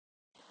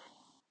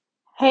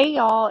Hey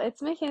y'all,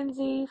 it's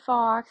MaKenzi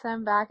Fox.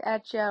 I'm back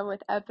at you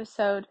with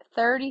episode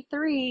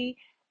 33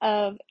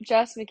 of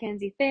Just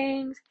MaKenzi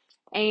Things.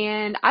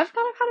 And I've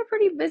kind of had a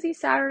pretty busy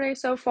Saturday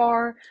so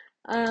far.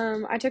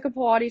 I took a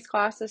Pilates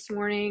class this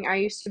morning. I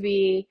used to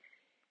be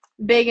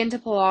big into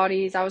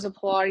Pilates. I was a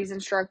Pilates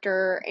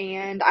instructor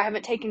and I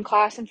haven't taken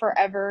class in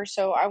forever,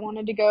 so I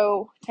wanted to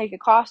go take a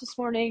class this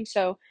morning.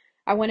 So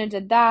I went and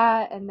did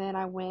that, and then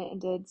I went and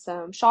did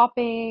some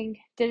shopping.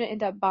 Didn't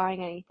end up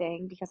buying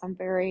anything because I'm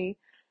very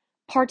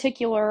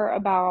particular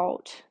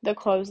about the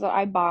clothes that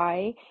I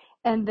buy.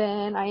 And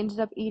then I ended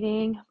up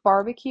eating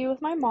barbecue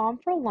with my mom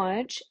for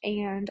lunch.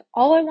 And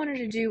all I wanted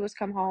to do was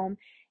come home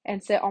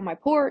and sit on my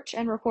porch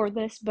and record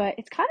this, but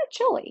it's kind of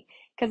chilly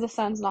because the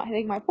sun's not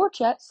hitting my porch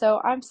yet. So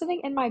I'm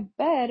sitting in my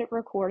bed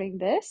recording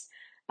this.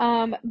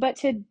 But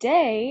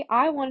today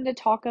I wanted to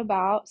talk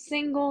about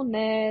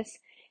singleness.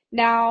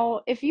 Now,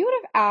 if you would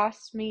have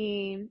asked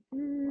me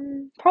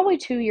probably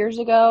 2 years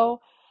ago,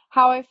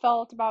 how I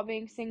felt about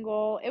being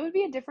single, it would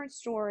be a different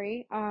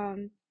story,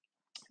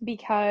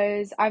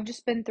 because I've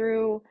just been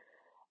through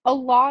a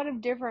lot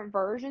of different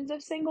versions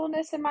of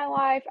singleness in my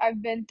life.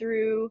 I've been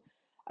through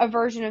a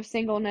version of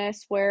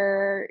singleness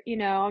where,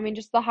 I mean,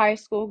 just the high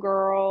school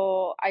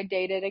girl. I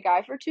dated a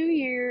guy for 2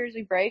 years.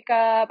 We break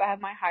up. I have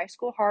my high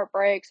school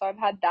heartbreak. So I've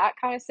had that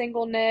kind of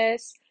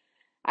singleness.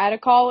 I had a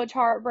college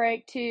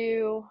heartbreak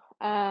too.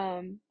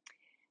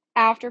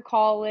 After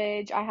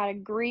college, I had a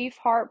grief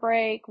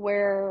heartbreak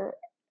where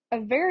a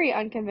very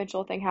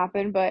unconventional thing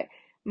happened, but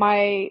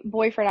my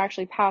boyfriend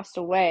actually passed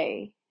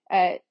away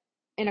at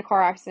in a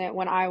car accident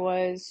when I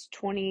was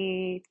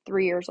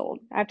 23 years old.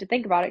 I have to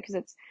think about it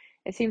because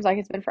it seems like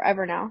it's been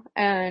forever now.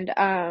 And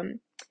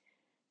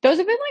those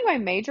have been like my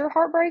major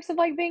heartbreaks of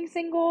like being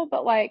single,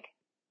 but like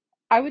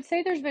I would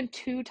say there's been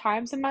two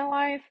times in my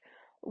life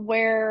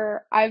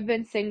where I've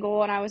been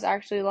single and I was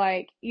actually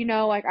like,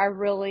 like I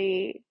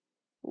really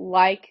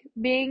like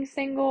being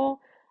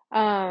single.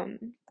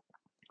 Um,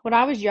 when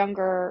I was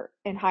younger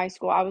in high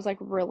school, I was like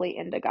really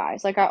into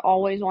guys. Like I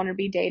always wanted to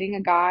be dating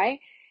a guy.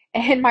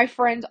 And my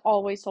friends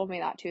always told me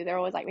that too. They're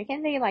always like,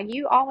 "MaKenzi, like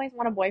you always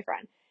want a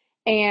boyfriend."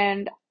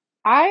 And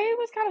I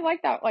was kind of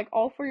like that like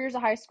all 4 years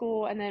of high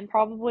school and then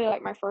probably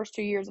like my first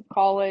 2 years of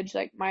college.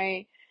 Like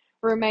my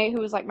roommate who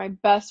was like my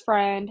best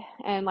friend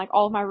and like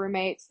all of my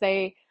roommates,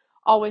 they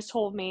always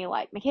told me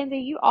like,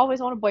 "MaKenzi, you always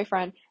want a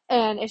boyfriend."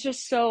 And it's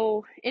just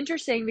so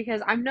interesting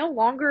because I'm no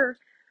longer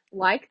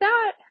like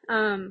that.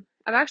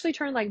 I've actually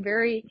turned like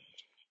very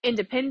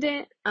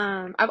independent.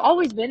 I've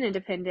always been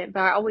independent, but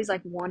I always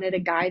like wanted a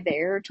guy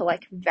there to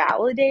like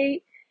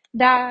validate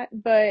that.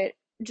 But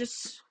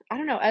just, I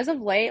don't know, as of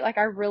late, like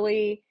I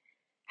really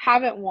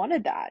haven't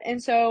wanted that.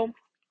 And so,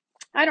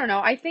 I don't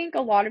know. I think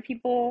a lot of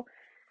people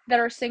that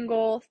are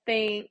single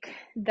think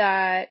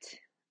that,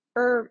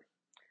 or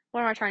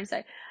what am I trying to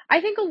say?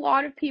 I think a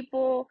lot of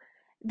people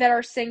that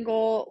are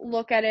single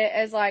look at it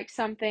as like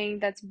something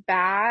that's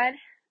bad.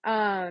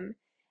 Um,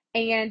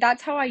 and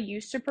that's how I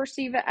used to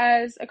perceive it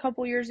as a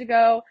couple years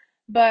ago.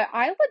 But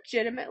I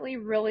legitimately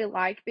really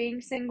like being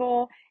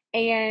single,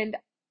 and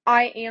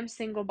I am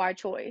single by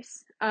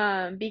choice.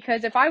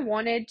 Because if I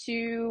wanted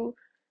to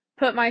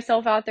put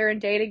myself out there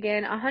and date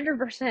again,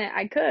 100%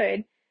 I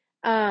could.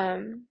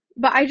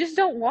 But I just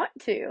don't want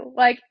to.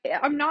 Like,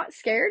 I'm not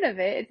scared of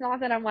it. It's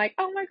not that I'm like,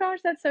 oh my gosh,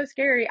 that's so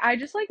scary. I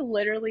just like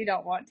literally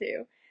don't want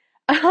to.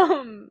 I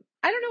don't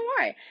know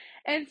why.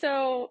 And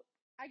so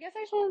I guess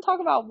I just want to talk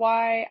about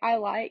why I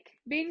like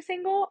being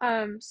single.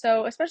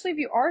 So especially if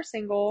you are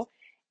single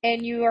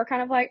and you are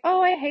kind of like,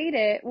 oh, I hate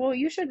it. Well,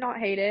 you should not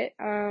hate it.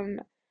 I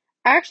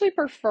actually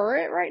prefer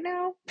it right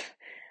now.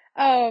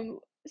 Um,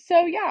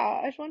 so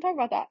yeah, I just want to talk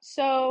about that.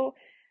 So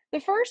the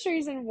first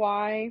reason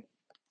why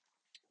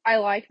I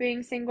like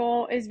being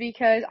single is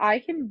because I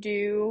can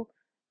do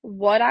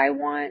what I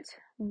want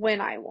when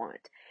I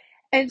want.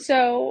 And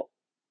so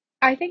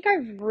I think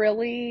I've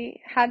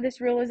really had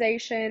this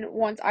realization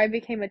once I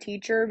became a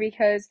teacher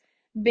because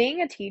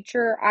being a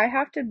teacher, I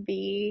have to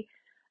be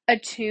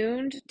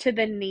attuned to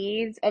the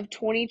needs of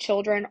 20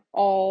 children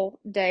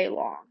all day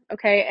long.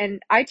 Okay.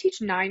 And I teach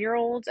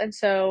 9-year-olds. And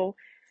so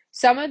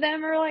some of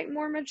them are like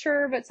more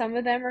mature, but some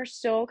of them are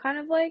still kind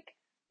of like,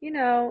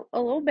 a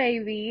little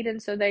babied. And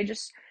so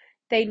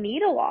they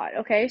need a lot.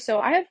 Okay.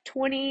 So I have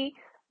 20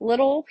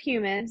 little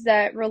humans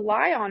that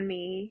rely on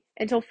me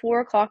until 4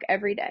 o'clock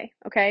every day.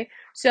 Okay.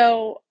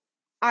 So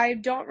I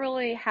don't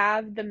really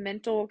have the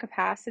mental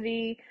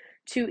capacity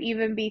to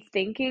even be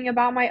thinking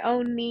about my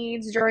own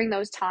needs during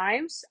those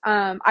times.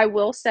 I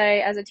will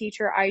say, as a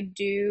teacher, I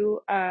do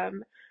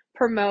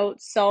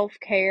promote self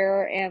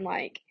care and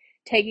like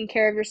taking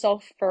care of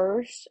yourself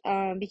first,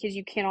 because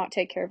you cannot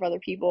take care of other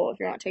people if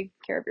you're not taking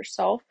care of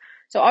yourself.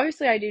 So,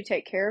 obviously, I do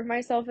take care of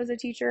myself as a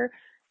teacher,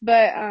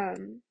 but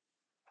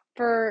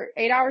for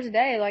 8 hours a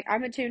day, like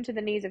I'm attuned to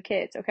the needs of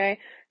kids, okay?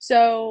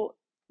 So,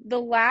 the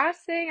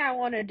last thing I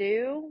want to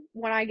do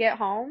when I get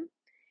home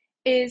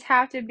is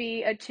have to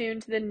be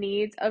attuned to the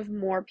needs of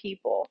more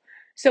people.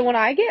 So when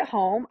I get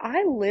home,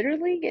 I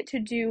literally get to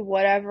do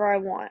whatever I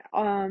want.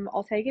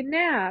 I'll take a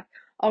nap,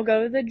 I'll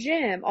go to the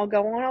gym, I'll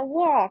go on a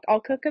walk, I'll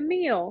cook a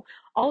meal,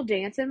 I'll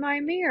dance in my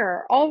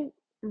mirror, I'll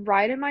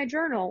write in my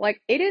journal.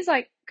 Like it is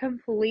like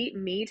complete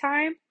me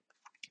time.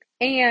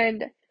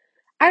 And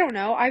I don't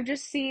know, I've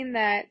just seen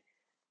that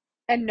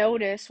and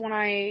noticed when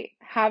I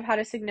have had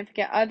a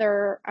significant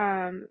other,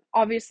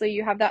 obviously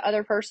you have that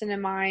other person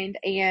in mind.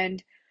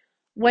 And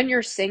when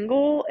you're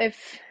single,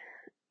 if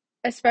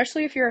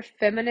especially if you're a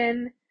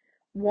feminine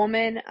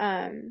woman,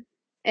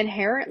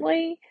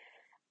 inherently,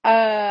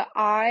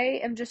 I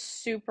am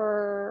just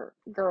super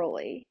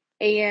girly.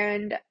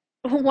 And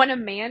when a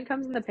man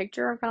comes in the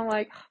picture, I'm kind of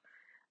like,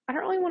 I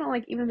don't really want to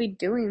like even be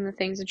doing the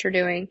things that you're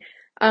doing.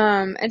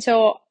 And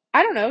so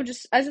I don't know,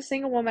 just as a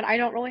single woman, I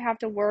don't really have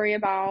to worry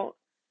about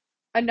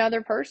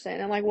another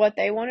person and like what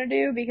they want to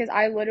do because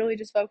I literally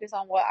just focus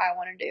on what I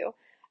want to do.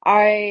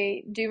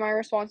 I do my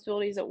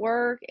responsibilities at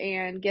work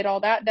and get all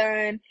that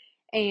done,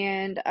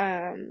 and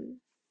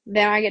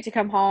then I get to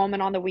come home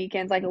and on the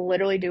weekends like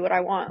literally do what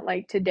I want.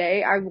 Like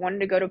today I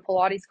wanted to go to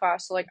Pilates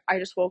class, so like I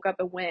just woke up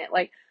and went.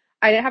 Like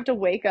I didn't have to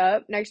wake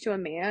up next to a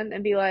man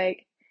and be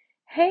like,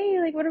 "Hey,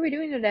 like what are we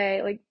doing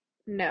today?" Like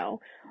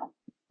no.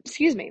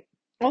 Excuse me.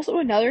 Also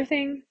another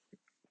thing,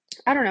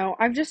 I don't know.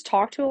 I've just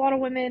talked to a lot of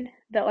women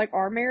that like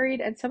are married,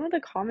 and some of the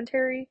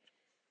commentary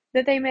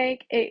that they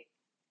make,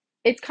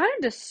 it's kind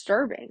of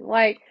disturbing.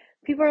 Like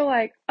people are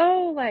like,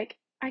 "Oh, like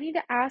I need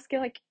to ask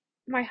like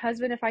my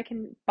husband if I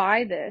can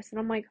buy this." And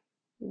I'm like,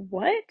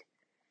 "What?"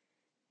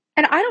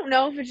 And I don't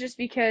know if it's just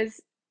because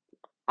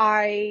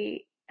I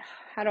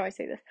how do I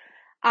say this?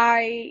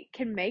 I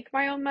can make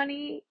my own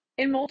money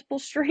in multiple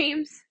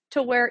streams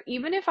to where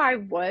even if I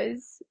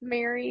was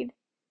married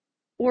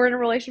or in a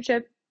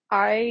relationship,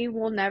 I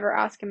will never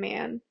ask a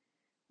man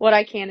what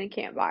I can and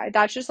can't buy.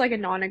 That's just like a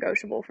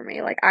non-negotiable for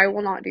me. Like I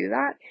will not do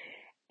that.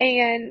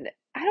 And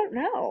I don't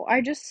know.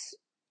 I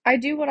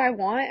do what I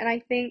want, and I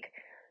think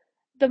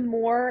the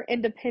more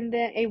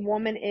independent a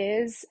woman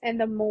is and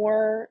the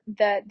more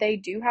that they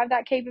do have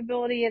that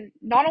capability, and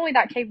not only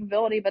that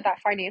capability but that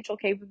financial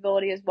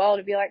capability as well,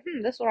 to be like,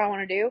 this is what I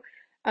want to do.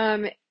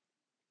 Um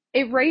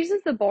it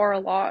raises the bar a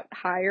lot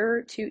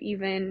higher to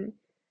even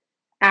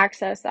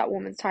access that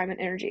woman's time and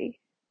energy.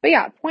 But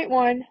yeah, point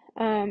one,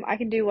 I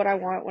can do what I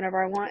want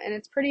whenever I want, and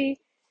it's pretty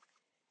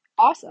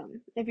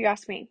awesome, if you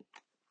ask me.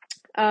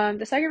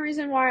 The second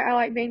reason why I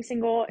like being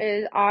single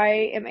is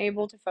I am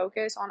able to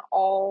focus on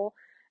all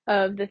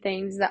of the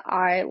things that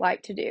I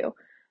like to do.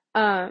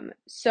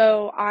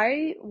 So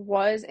I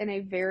was in a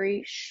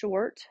very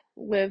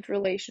short-lived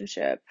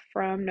relationship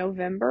from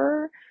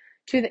November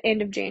to the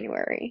end of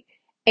January.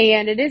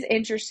 And it is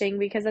interesting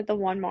because at the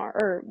 1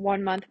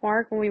 month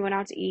mark when we went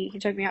out to eat, he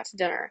took me out to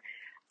dinner.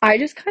 I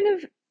just kind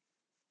of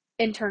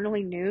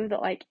internally knew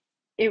that like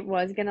it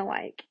was gonna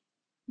like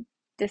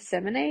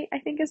disseminate, I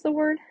think is the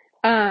word.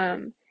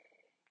 Um,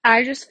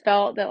 I just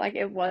felt that like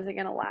it wasn't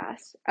gonna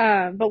last.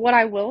 But what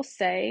I will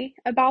say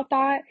about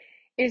that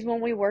is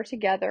when we were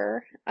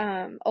together,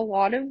 a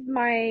lot of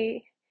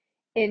my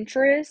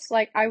interests,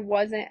 like I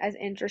wasn't as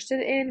interested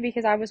in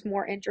because I was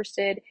more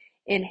interested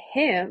in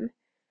him,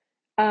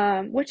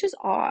 which is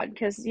odd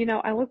because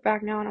I look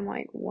back now and I'm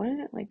like,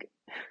 what? Like,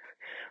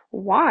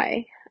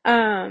 why?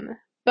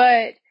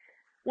 But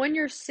when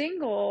you're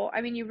single, I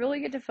mean, you really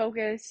get to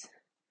focus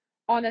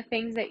on the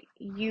things that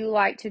you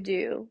like to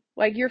do.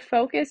 Like your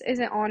focus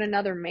isn't on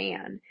another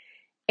man.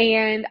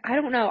 And I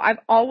don't know, I've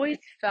always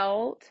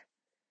felt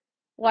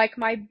like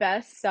my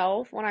best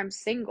self when I'm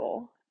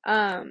single.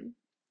 I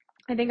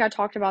think I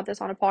talked about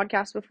this on a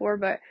podcast before,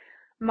 but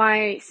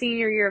my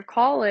senior year of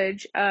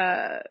college,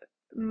 I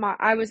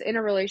was in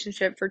a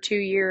relationship for 2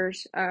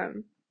 years,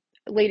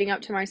 leading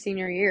up to my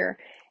senior year,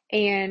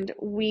 and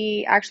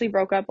we actually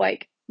broke up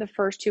like the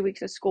first 2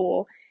 weeks of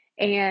school,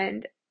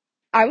 and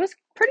I was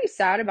pretty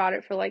sad about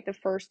it for like the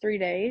first 3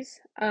 days.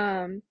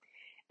 And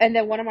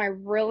then one of my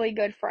really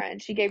good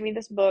friends, she gave me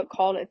this book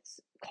called It's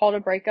Called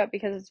a Breakup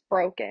Because It's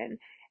Broken.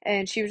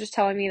 And she was just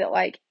telling me that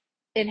like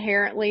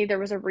inherently there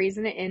was a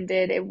reason it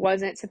ended. It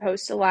wasn't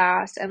supposed to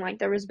last and like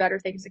there was better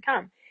things to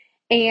come.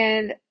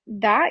 And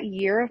that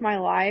year of my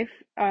life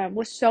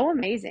was so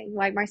amazing.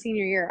 Like my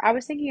senior year, I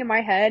was thinking in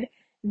my head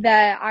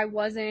that I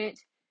wasn't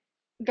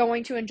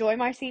going to enjoy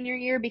my senior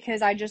year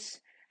because I just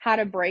had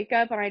a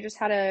breakup and I just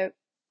had a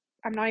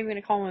I'm not even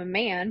gonna call him a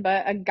man,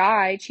 but a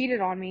guy cheated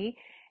on me.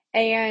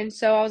 And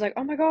so I was like,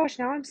 oh my gosh,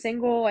 now I'm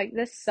single. Like,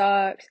 this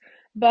sucks.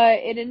 But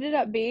it ended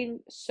up being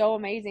so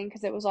amazing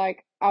because it was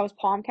like I was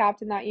pom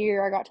captain that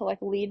year. I got to like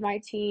lead my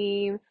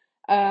team.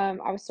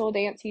 I was still a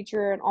dance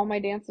teacher, and all my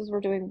dances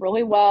were doing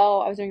really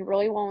well. I was doing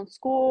really well in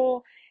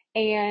school.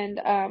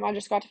 And I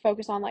just got to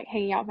focus on like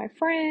hanging out with my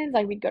friends.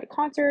 Like, we'd go to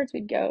concerts,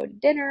 we'd go to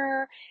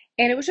dinner.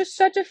 And it was just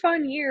such a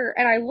fun year.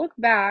 And I look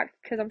back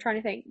because I'm trying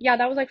to think, yeah,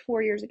 that was like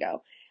 4 years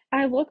ago.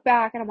 I look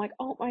back and I'm like,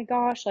 oh my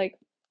gosh, like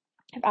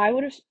if I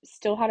would have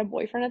still had a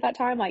boyfriend at that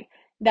time, like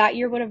that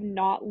year would have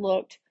not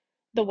looked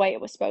the way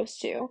it was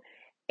supposed to.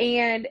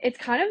 And it's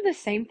kind of the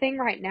same thing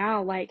right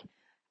now. Like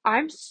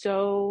I'm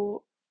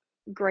so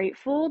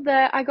grateful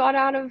that I got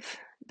out of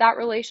that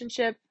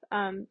relationship.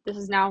 This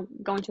is now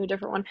going to a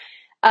different one.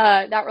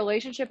 That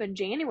relationship in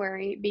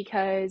January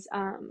because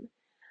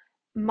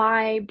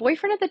my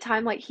boyfriend at the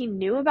time, like, he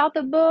knew about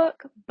the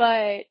book,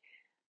 but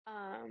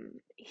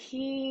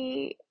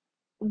he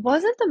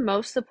wasn't the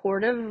most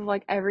supportive of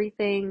like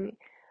everything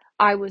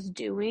I was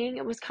doing.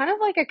 It was kind of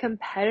like a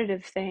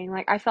competitive thing.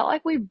 Like I felt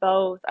like we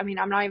both, I mean,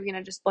 I'm not even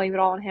gonna just blame it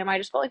all on him. I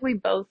just felt like we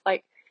both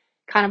like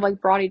kind of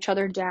like brought each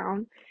other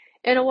down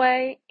in a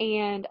way.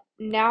 And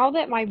now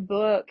that my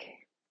book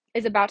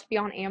is about to be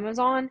on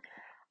Amazon,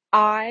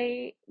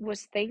 I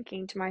was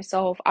thinking to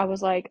myself, I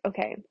was like,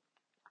 okay,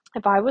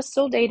 if I was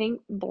still dating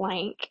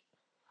blank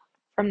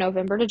from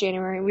November to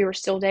January, we were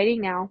still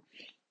dating now.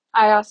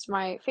 I asked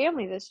my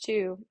family this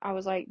too. I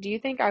was like, do you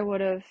think I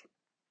would have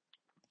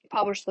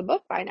published the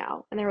book by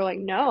now? And they were like,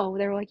 no.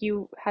 They were like,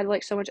 you had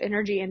like so much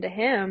energy into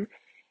him.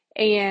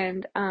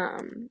 And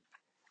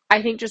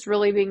I think just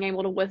really being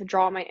able to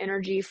withdraw my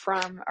energy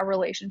from a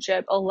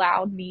relationship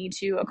allowed me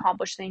to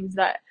accomplish things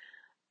that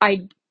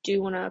I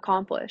do want to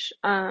accomplish.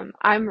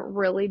 I'm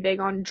really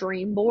big on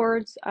dream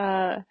boards.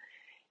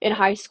 In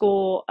high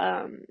school,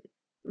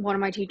 one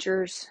of my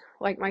teachers,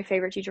 like my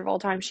favorite teacher of all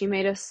time, she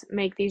made us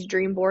make these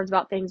dream boards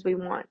about things we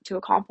want to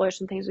accomplish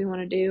and things we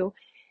want to do.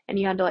 And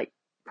you had to like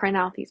print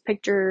out these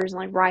pictures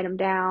and like write them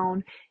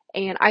down.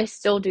 And I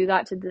still do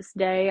that to this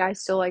day. I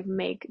still like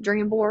make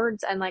dream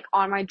boards. And like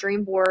on my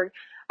dream board,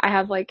 I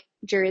have like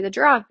Jerry the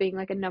Giraffe being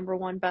like a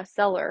 #1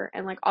 bestseller.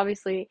 And like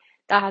obviously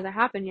that hasn't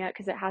happened yet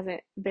because it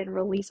hasn't been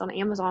released on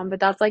Amazon, but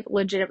that's like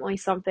legitimately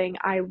something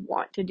I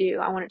want to do.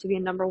 I want it to be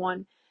a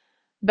 #1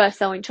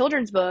 best-selling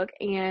children's book.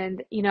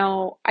 And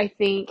I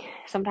think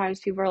sometimes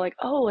people are like,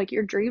 oh, like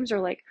your dreams are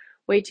like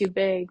way too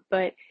big.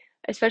 But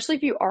especially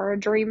if you are a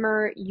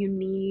dreamer, you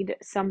need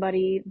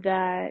somebody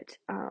that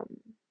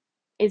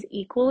is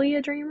equally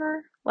a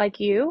dreamer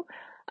like you.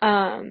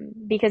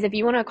 Because if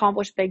you want to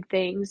accomplish big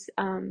things,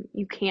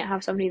 you can't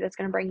have somebody that's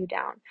going to bring you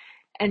down.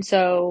 And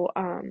so,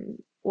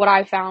 what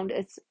I found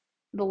is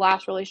the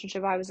last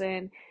relationship I was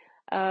in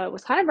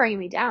was kind of bringing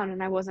me down,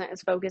 and I wasn't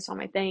as focused on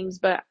my things.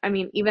 But I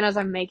mean, even as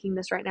I'm making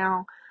this right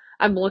now,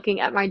 I'm looking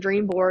at my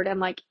dream board, and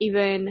like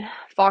even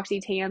Foxy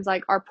Tan's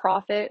like our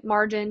profit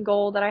margin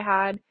goal that I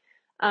had.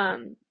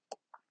 Um,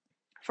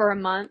 for a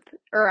month,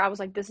 or I was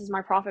like, this is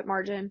my profit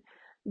margin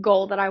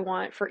goal that I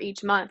want for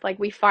each month. Like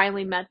we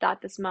finally met that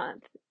this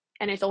month.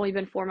 And it's only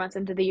been 4 months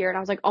into the year. And I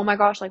was like, oh my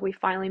gosh, like we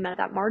finally met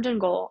that margin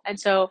goal. And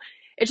so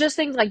it's just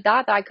things like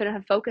that that I couldn't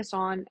have focused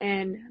on.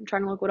 And I'm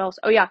trying to look what else.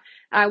 Oh yeah.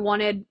 I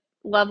wanted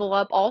Level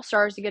Up All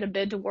Stars to get a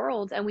bid to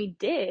Worlds, and we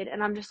did.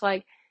 And I'm just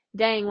like,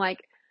 dang,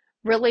 like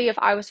really, if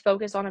I was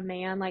focused on a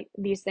man, like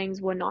these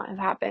things would not have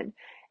happened.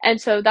 And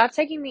so that's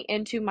taking me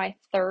into my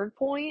third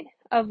point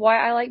of why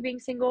I like being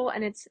single,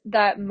 and it's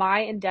that my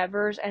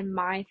endeavors and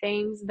my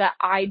things that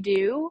I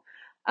do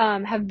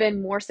have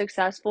been more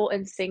successful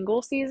in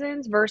single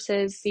seasons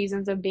versus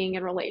seasons of being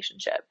in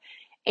relationship.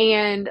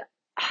 And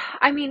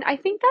I mean, I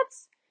think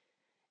that's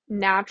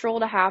natural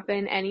to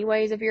happen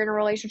anyways if you're in a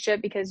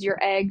relationship because your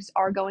eggs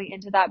are going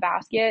into that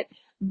basket.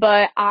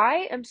 But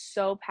I am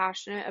so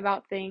passionate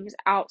about things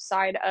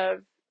outside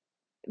of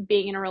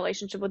being in a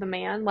relationship with a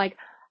man. Like,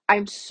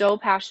 I'm so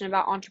passionate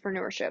about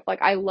entrepreneurship.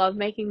 Like, I love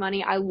making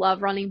money. I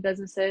love running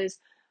businesses.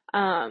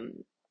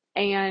 Um,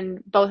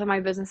 and both of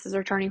my businesses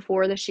are turning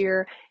 4 this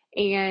year.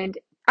 And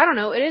I don't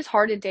know, it is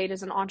hard to date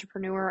as an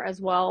entrepreneur as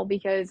well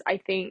because I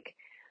think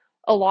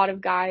a lot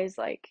of guys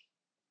like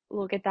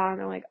look at that and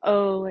they're like,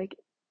 oh, like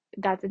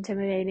that's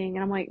intimidating.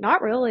 And I'm like,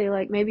 not really.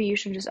 Like, maybe you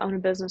should just own a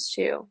business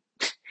too,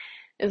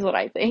 is what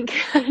I think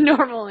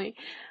normally.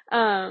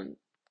 Um,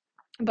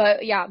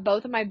 but yeah,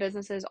 both of my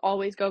businesses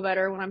always go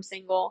better when I'm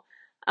single.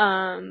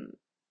 Um,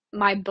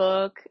 my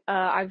book,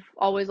 I've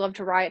always loved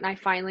to write, and I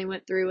finally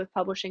went through with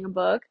publishing a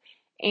book.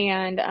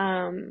 And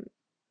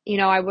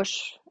I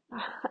wish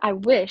I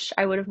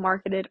would have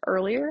marketed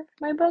earlier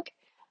my book.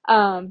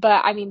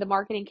 But I mean, the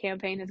marketing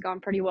campaign has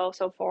gone pretty well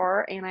so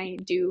far, and I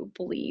do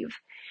believe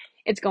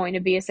it's going to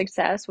be a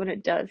success when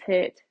it does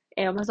hit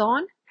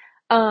Amazon.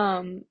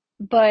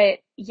 But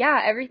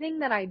yeah, everything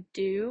that I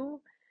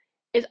do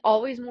is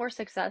always more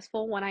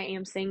successful when I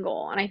am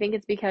single. And I think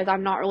it's because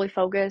I'm not really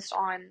focused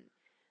on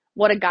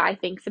what a guy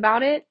thinks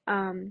about it.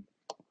 Kind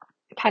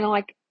of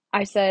like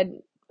I said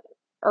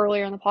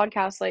earlier in the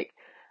podcast, like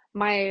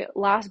my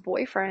last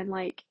boyfriend,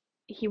 like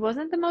he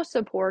wasn't the most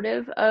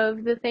supportive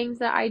of the things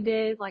that I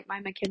did, like my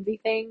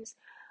MaKenzi things.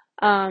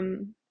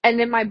 And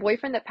then my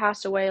boyfriend that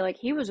passed away, like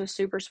he was a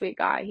super sweet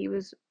guy. He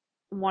was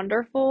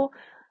wonderful.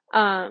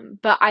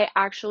 But I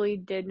actually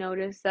did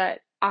notice that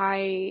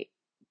I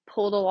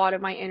pulled a lot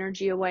of my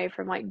energy away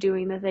from like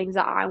doing the things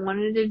that I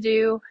wanted to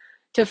do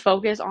to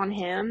focus on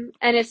him.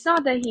 And it's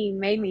not that he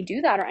made me do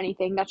that or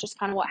anything. That's just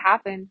kind of what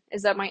happened,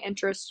 is that my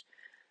interest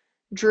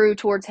drew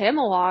towards him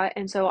a lot.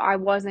 And so I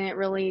wasn't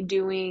really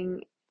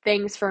doing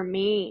things for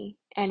me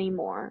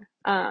anymore.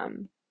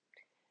 And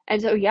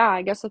so, yeah,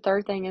 I guess the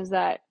third thing is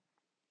that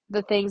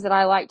the things that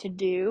I like to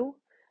do,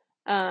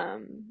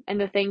 and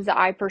the things that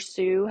I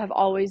pursue have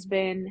always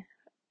been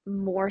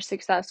more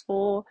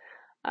successful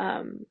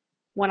um,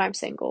 when I'm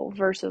single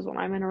versus when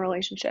I'm in a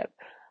relationship.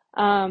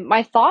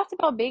 My thoughts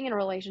about being in a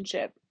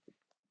relationship,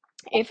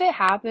 if it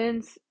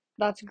happens,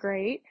 that's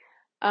great.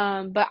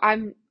 But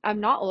I'm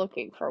not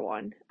looking for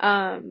one.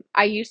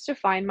 I used to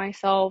find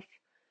myself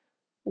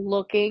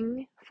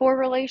looking for a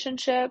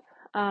relationship.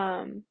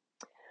 Um,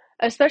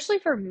 Especially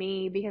for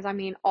me, because I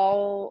mean,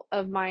 all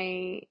of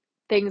my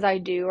things I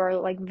do are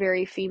like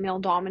very female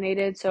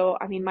dominated. So,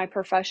 I mean, my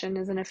profession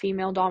is in a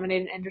female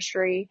dominated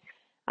industry.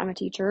 I'm a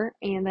teacher.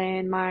 And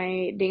then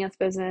my dance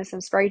business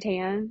and spray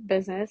tan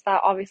business,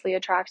 that obviously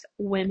attracts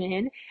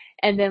women.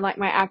 And then like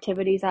my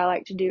activities I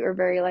like to do are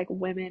very like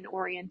women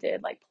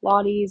oriented, like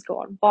Pilates, go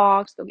on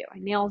walks, go get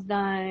my nails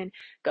done,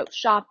 go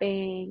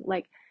shopping.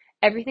 Like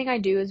everything I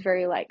do is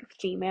very like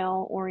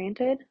female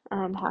oriented.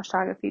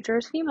 Hashtag the future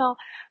is female.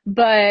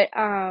 But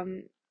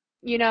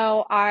when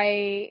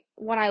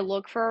I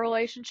look for a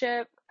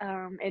relationship,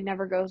 it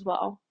never goes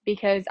well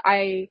because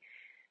I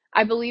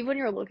believe when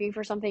you're looking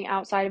for something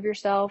outside of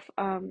yourself,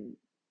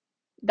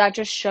 that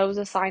just shows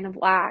a sign of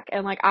lack.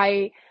 And like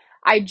I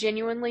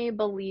genuinely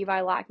believe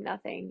I lack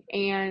nothing.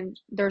 And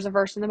there's a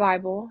verse in the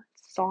Bible,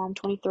 Psalm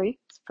 23,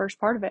 it's the first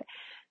part of it.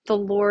 The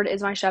Lord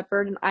is my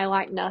shepherd and I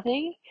lack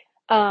nothing.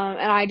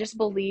 And I just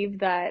believe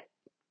that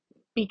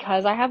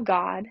because I have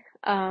God,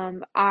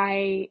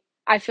 I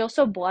feel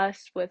so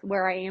blessed with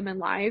where I am in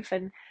life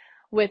and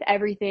with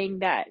everything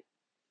that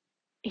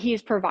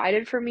He's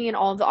provided for me and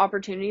all of the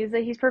opportunities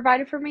that He's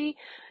provided for me.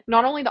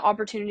 Not only the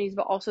opportunities,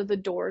 but also the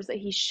doors that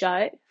He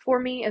shut for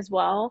me as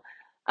well.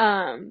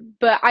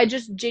 But I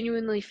just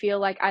genuinely feel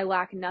like I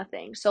lack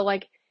nothing. So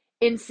like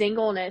in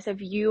singleness,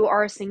 if you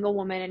are a single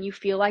woman and you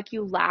feel like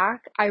you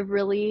lack, I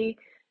really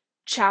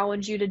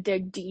challenge you to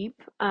dig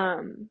deep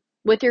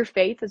with your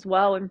faith as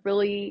well and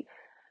really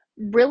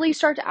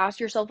start to ask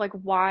yourself like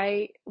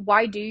why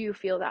do you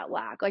feel that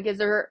lack? Like is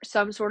there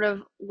some sort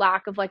of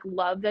lack of like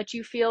love that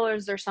you feel, or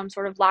is there some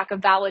sort of lack of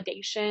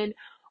validation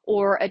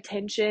or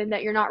attention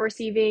that you're not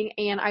receiving?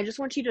 And I just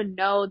want you to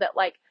know that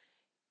like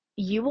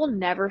you will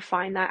never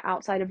find that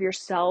outside of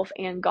yourself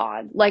and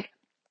God. Like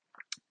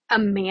a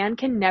man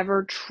can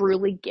never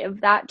truly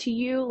give that to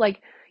you.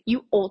 Like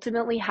you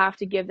ultimately have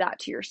to give that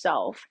to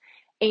yourself.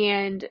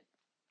 And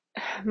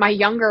my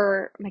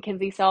younger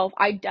MaKenzi self,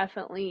 I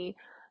definitely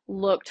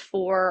looked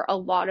for a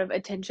lot of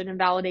attention and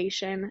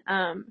validation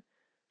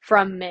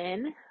from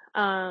men,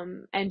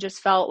 and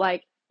just felt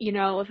like,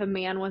 if a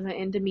man wasn't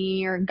into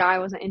me or a guy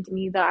wasn't into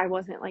me, that I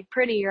wasn't like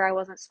pretty or I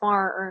wasn't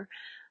smart or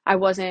I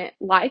wasn't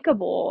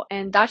likable.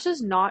 And that's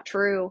just not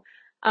true.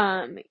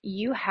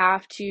 You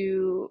have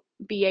to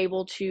be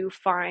able to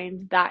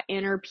find that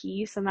inner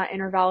peace and that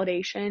inner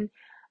validation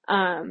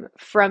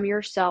from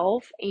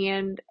yourself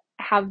and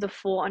have the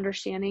full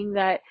understanding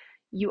that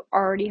you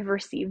already have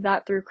received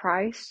that through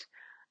Christ,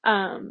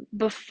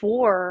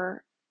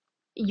 before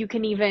you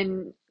can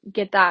even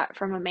get that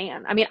from a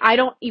man. I mean, I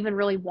don't even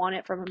really want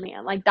it from a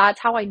man. Like, that's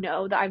how I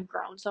know that I've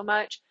grown so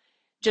much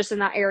just in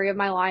that area of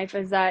my life,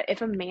 is that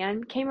if a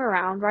man came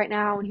around right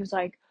now and he was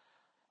like,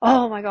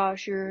 oh my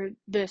gosh, you're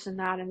this and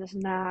that and this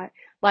and that,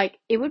 like,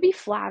 it would be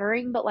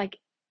flattering, but like,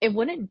 it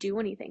wouldn't do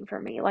anything for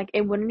me. Like,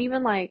 it wouldn't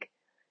even like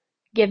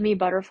give me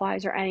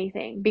butterflies or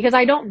anything because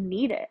I don't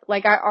need it.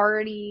 Like I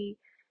already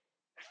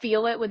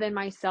feel it within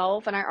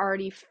myself and I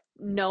already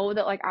know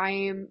that like I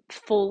am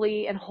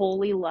fully and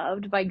wholly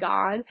loved by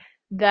God,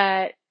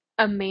 that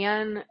a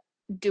man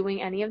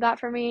doing any of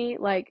that for me,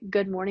 like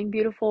good morning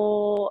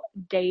beautiful,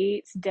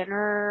 dates,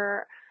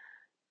 dinner,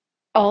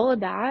 all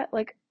of that,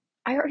 like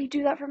I already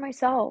do that for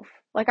myself.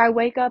 Like I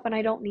wake up and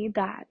I don't need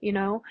that.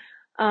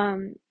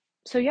 Um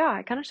so yeah,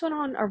 I kind of just went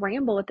on a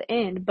ramble at the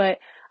end, but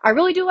I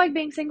really do like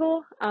being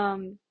single.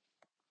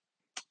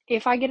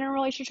 If I get in a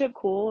relationship,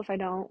 cool. If I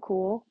don't,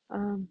 cool.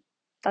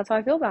 That's how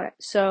I feel about it.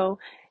 So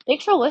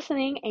thanks for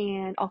listening,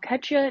 and I'll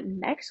catch you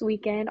next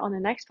weekend on the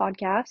next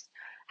podcast.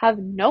 Have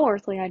no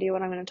earthly idea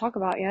what I'm going to talk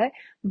about yet,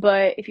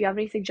 but if you have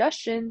any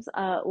suggestions,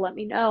 let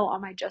me know on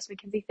my Just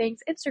MaKenzi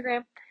Things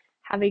Instagram.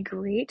 Have a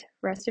great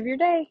rest of your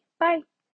day. Bye.